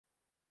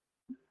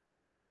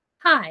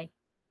Hi,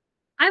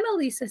 I'm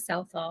Elisa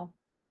Southall,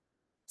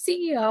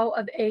 CEO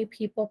of A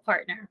People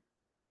Partner.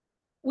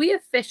 We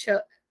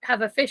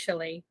have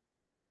officially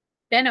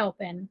been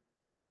open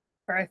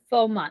for a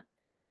full month.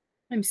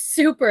 I'm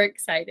super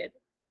excited.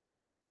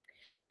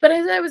 But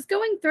as I was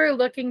going through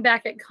looking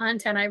back at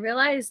content, I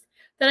realized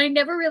that I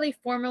never really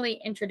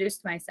formally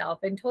introduced myself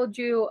and told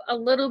you a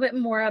little bit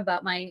more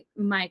about my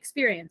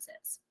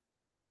experiences.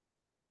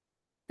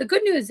 The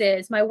good news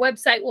is my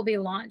website will be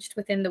launched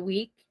within the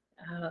week.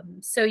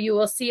 So you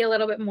will see a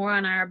little bit more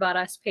on our About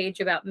Us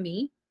page about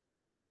me.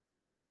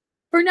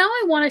 For now,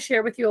 I want to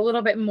share with you a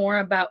little bit more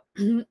about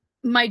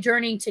my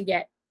journey to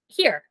get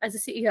here as a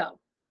CEO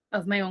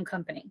of my own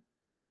company.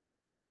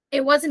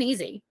 It wasn't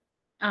easy,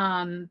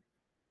 but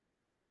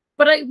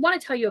I want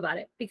to tell you about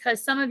it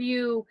because some of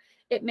you,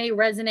 it may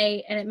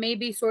resonate and it may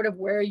be sort of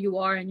where you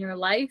are in your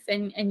life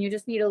and you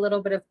just need a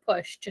little bit of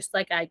push, just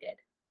like I did.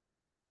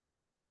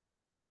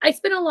 I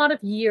spent a lot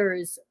of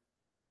years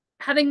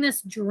having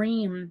this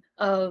dream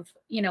of,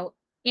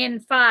 in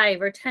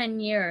 5 or 10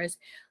 years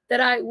that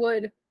I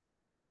would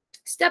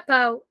step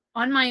out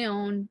on my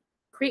own,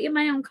 create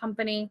my own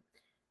company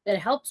that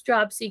helps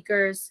job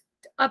seekers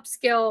to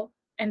upskill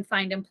and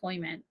find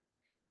employment.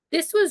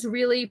 This was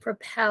really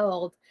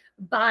propelled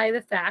by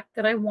the fact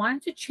that I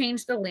wanted to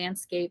change the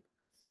landscape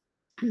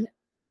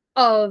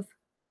of,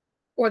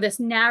 or this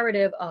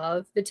narrative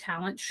of, the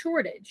talent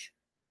shortage.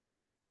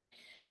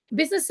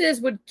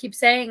 Businesses would keep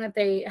saying that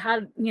they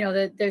had,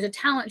 that there's a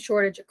talent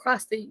shortage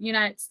across the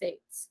United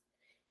States.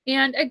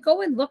 And I'd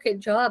go and look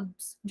at job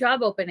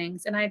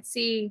openings, and I'd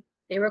see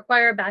they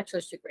require a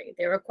bachelor's degree.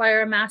 They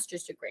require a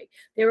master's degree.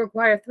 They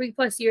require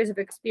 3+ years of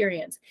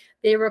experience.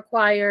 They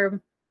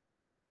require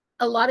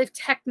a lot of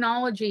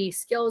technology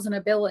skills and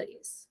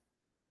abilities.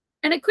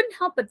 And I couldn't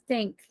help but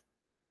think,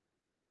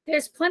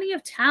 there's plenty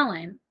of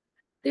talent.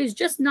 There's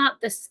just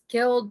not the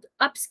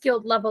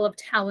upskilled level of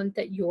talent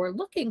that you're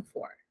looking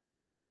for.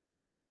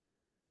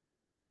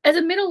 As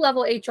a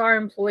middle-level HR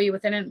employee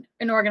within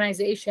an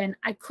organization,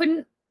 I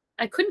couldn't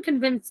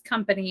convince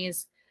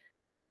companies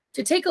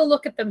to take a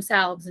look at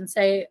themselves and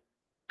say,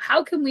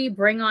 how can we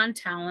bring on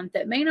talent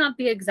that may not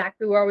be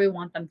exactly where we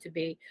want them to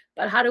be,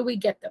 but how do we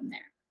get them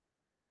there?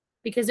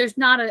 Because there's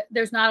not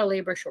a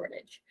labor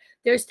shortage.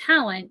 There's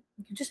talent.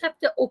 You just have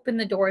to open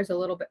the doors a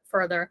little bit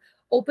further,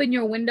 open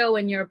your window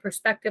and your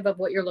perspective of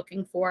what you're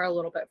looking for a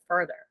little bit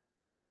further.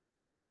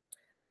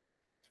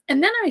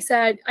 And then I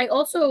said, I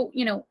also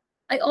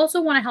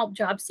want to help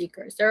job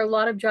seekers. There are a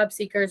lot of job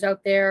seekers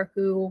out there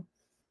who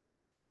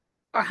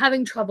are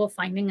having trouble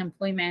finding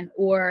employment,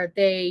 or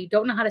they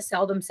don't know how to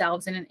sell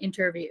themselves in an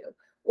interview,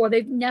 or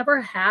they've never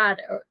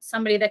had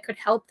somebody that could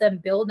help them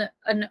build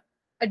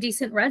a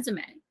decent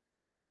resume.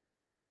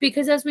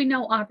 Because as we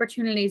know,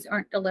 opportunities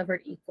aren't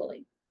delivered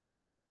equally.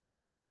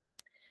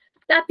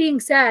 That being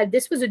said,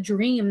 this was a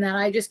dream that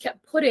I just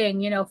kept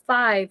putting,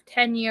 5,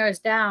 10 years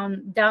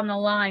down the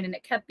line, and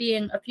it kept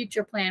being a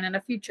future plan and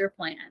a future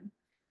plan.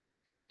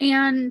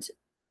 And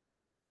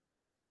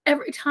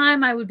every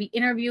time I would be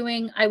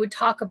interviewing, I would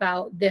talk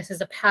about this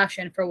as a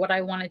passion for what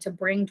I wanted to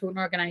bring to an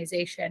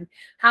organization,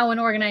 how an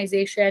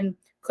organization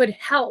could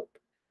help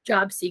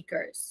job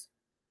seekers,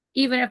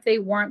 even if they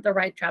weren't the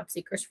right job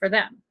seekers for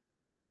them.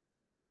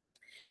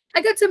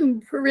 I got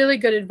some really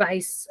good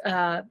advice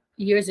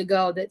years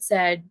ago that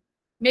said,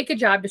 make a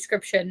job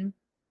description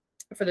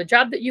for the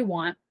job that you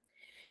want.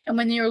 And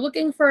when you're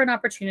looking for an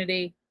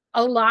opportunity,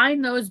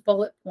 align those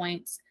bullet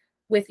points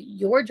with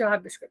your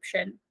job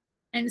description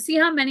and see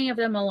how many of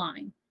them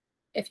align.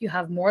 If you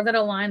have more that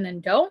align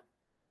than don't,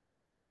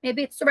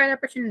 maybe it's the right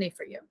opportunity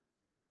for you.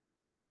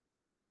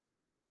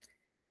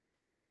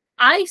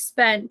 I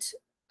spent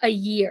a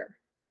year,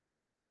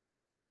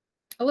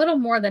 a little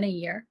more than a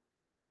year,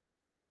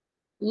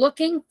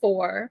 looking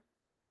for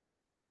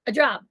a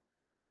job.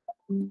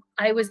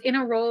 I was in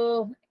a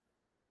role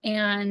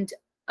and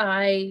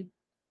I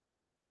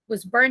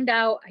was burned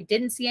out. I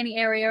didn't see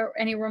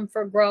any room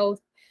for growth,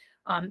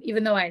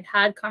 even though I had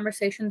had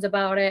conversations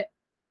about it.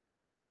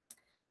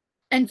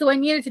 And so I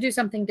needed to do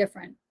something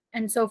different.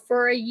 And so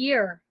for a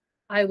year,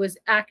 I was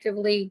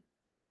actively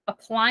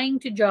applying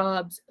to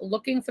jobs,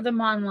 looking for them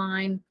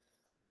online,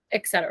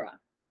 etc.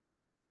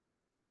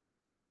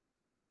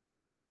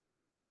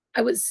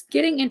 I was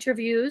getting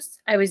interviews.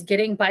 I was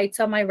getting bites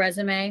on my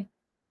resume,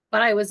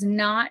 but I was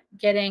not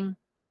getting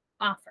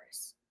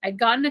offers. I'd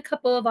gotten a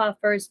couple of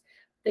offers.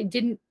 They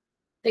didn't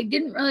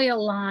really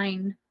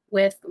align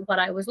with what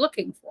I was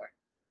looking for.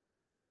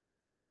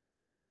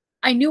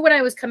 I knew what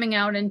I was coming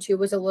out into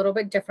was a little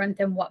bit different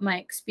than what my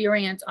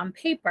experience on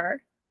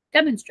paper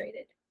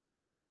demonstrated.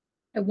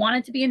 I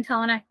wanted to be in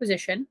talent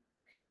acquisition,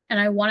 and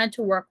I wanted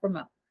to work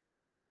remote.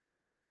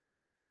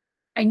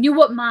 I knew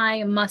what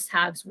my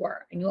must-haves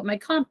were. I knew what my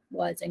comp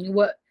was. I knew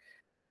what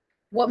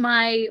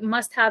my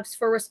must-haves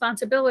for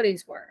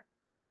responsibilities were.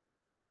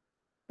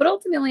 But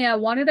ultimately, I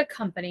wanted a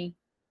company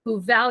who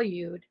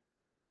valued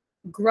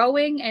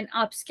growing and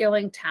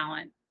upskilling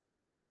talent.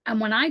 And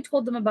when I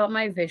told them about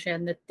my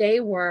vision, that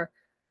they were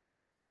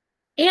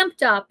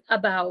amped up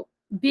about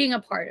being a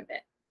part of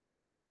it.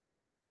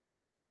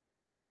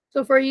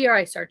 So for a year,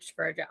 I searched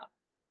for a job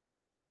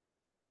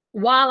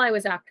while I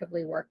was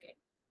actively working.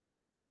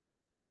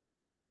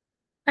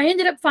 I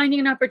ended up finding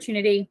an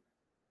opportunity,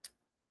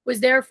 was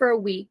there for a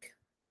week,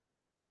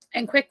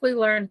 and quickly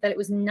learned that it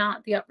was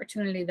not the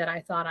opportunity that I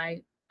thought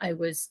I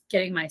was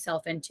getting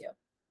myself into.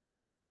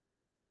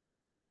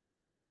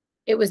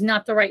 It was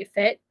not the right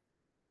fit,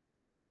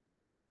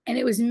 and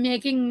it was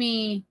making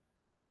me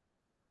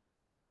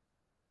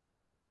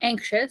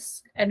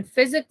anxious and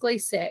physically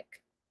sick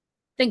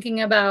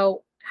thinking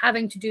about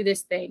having to do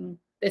this thing,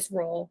 this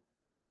role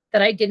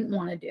that I didn't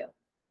want to do,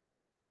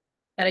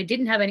 that I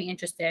didn't have any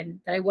interest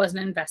in, that I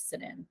wasn't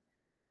invested in.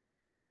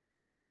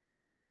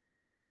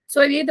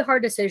 So I made the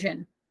hard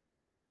decision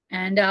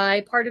and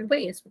I parted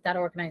ways with that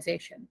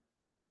organization.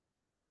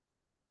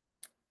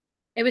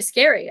 It was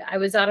scary. I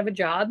was out of a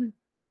job,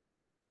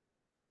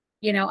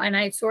 and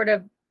I sort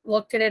of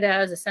looked at it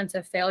as a sense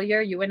of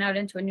failure. You went out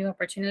into a new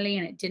opportunity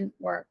and it didn't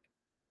work.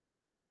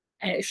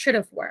 And it should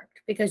have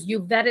worked because you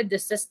vetted the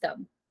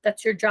system.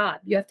 That's your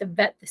job. You have to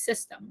vet the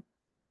system.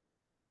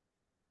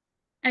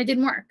 And it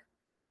didn't work.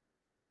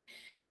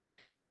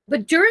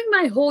 But during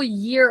my whole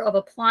year of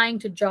applying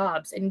to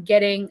jobs and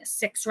getting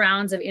 6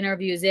 rounds of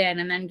interviews in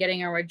and then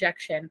getting a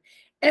rejection,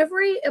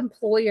 every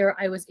employer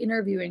I was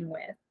interviewing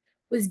with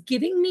was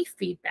giving me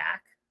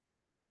feedback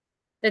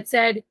that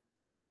said,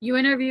 you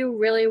interview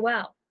really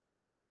well.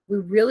 We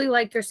really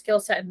liked your skill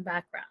set and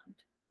background.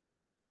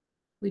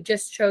 We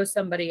just chose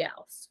somebody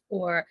else,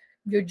 or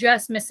you're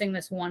just missing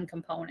this one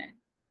component,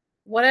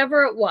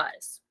 whatever it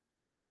was.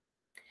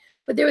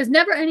 But there was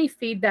never any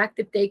feedback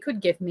that they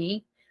could give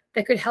me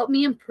that could help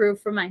me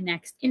improve for my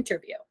next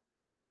interview.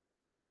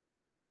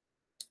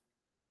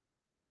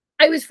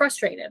 I was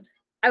frustrated.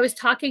 I was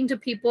talking to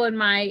people in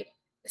my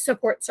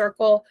support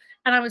circle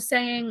and I was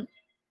saying,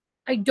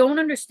 I don't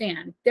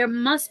understand. There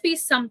must be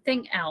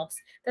something else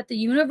that the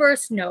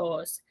universe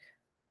knows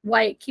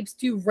why it keeps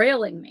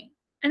derailing me.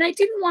 And I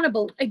didn't want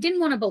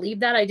to believe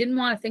that. I didn't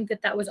want to think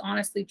that that was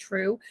honestly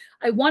true.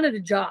 I wanted a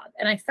job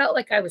and I felt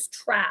like I was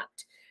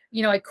trapped.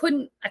 I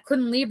couldn't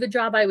leave the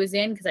job I was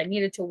in because I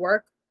needed to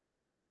work.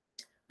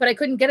 But I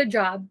couldn't get a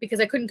job because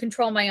I couldn't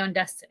control my own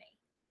destiny,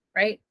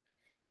 right?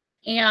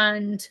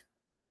 And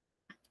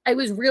I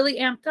was really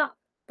amped up,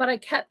 but I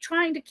kept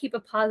trying to keep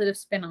a positive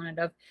spin on it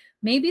of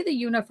maybe the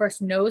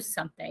universe knows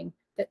something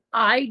that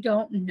I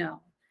don't know.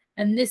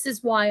 And this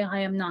is why I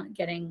am not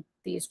getting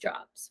these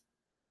jobs.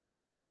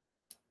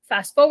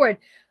 Fast forward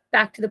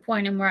back to the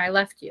point in where I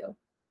left you.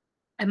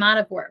 I'm out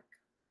of work.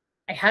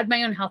 I had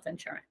my own health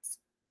insurance.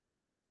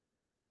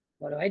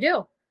 What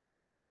do?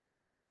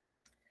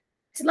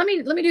 So let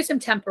me do some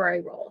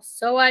temporary roles.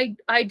 So I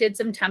did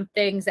some temp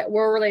things that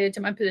were related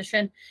to my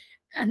position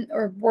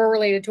or were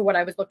related to what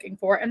I was looking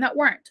for and that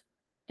weren't.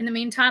 In the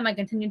meantime, I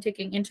continued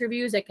taking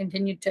interviews. I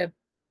continued to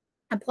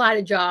apply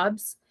to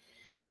jobs.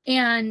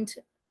 And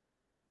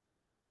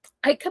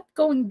I kept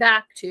going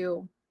back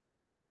to,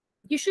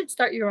 you should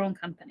start your own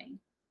company.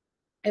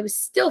 I was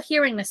still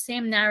hearing the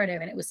same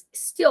narrative and it was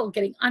still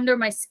getting under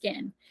my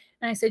skin.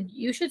 And I said,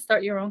 you should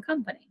start your own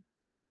company.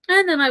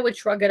 And then I would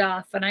shrug it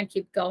off and I'd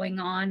keep going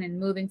on and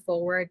moving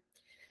forward.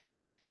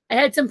 I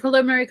had some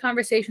preliminary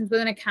conversations with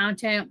an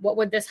accountant. What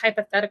would this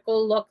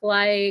hypothetical look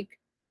like?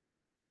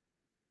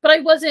 But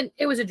it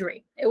was a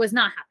dream. It was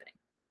not happening.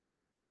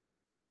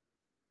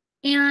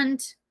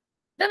 And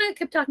then I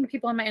kept talking to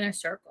people in my inner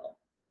circle.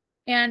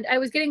 And I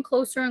was getting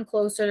closer and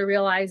closer to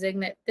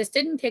realizing that this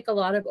didn't take a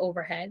lot of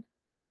overhead.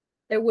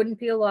 There wouldn't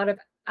be a lot of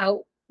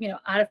out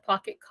of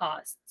pocket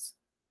costs.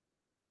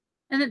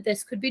 And that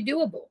this could be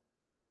doable.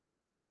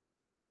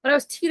 But I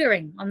was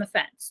teetering on the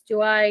fence.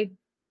 Do I,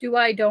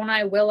 don't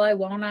I, will I,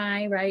 won't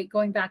I, right?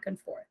 Going back and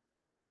forth.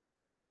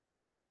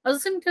 I was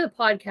listening to the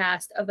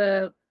podcast of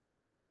a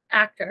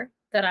actor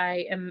that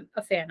I am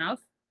a fan of.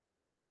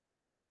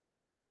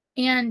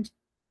 And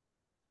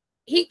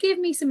he gave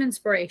me some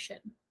inspiration.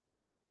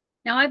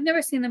 Now, I've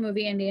never seen the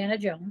movie Indiana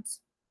Jones,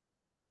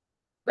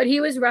 but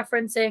he was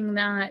referencing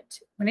that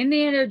when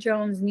Indiana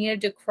Jones needed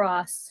to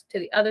cross to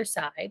the other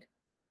side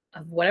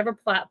of whatever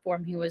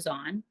platform he was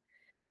on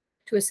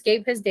to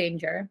escape his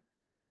danger,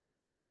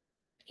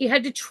 he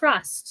had to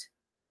trust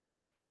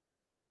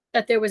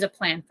that there was a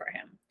plan for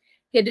him.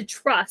 He had to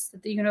trust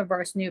that the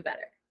universe knew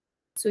better.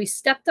 So he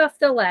stepped off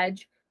the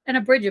ledge and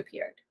a bridge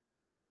appeared.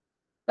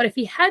 But if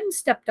he hadn't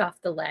stepped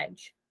off the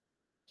ledge,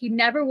 he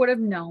never would have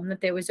known that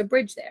there was a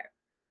bridge there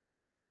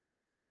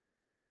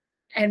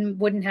and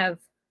wouldn't have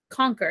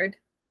conquered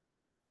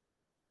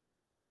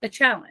the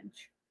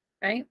challenge,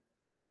 right?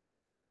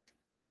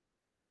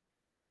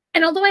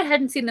 And although I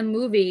hadn't seen the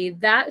movie,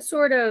 that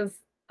sort of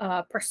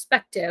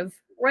perspective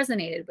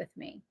resonated with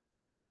me.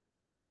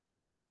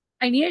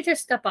 I needed to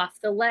step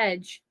off the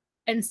ledge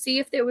and see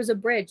if there was a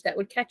bridge that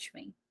would catch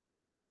me.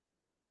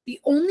 The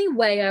only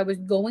way I was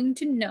going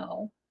to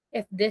know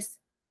if this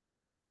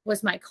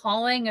was my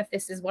calling, if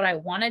this is what I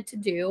wanted to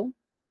do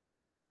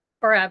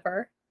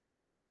forever,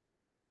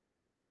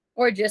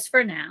 or just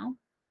for now,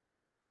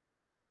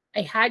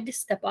 I had to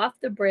step off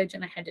the bridge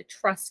and I had to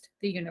trust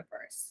the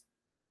universe.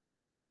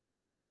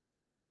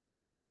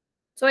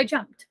 So I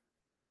jumped.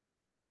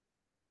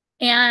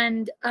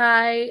 And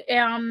I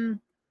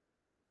am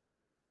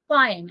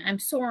flying. I'm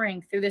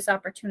soaring through this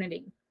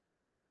opportunity.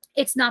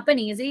 It's not been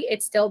easy.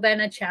 It's still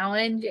been a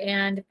challenge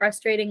and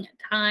frustrating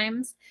at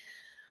times,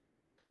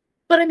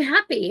 but I'm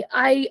happy.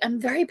 I am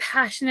very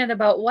passionate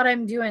about what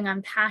I'm doing.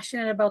 I'm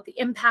passionate about the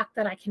impact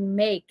that I can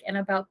make and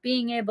about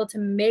being able to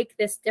make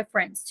this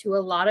difference to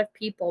a lot of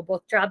people,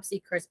 both job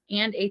seekers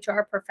and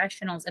HR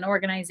professionals and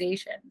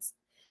organizations.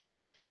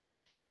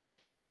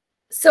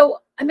 So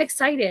I'm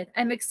excited.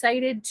 I'm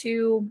excited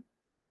to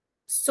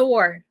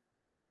soar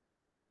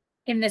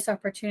in this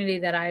opportunity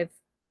that I've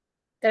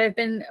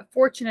been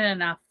fortunate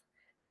enough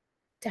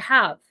to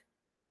have.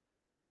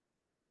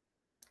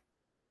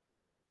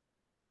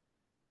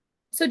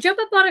 So jump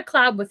up on a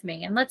cloud with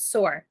me and let's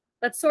soar.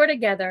 Let's soar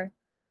together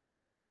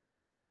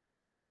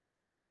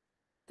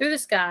through the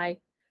sky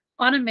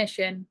on a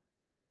mission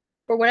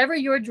for whatever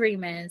your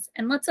dream is,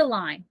 and let's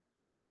align.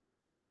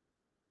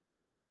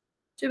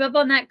 Jump up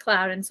on that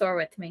cloud and soar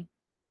with me.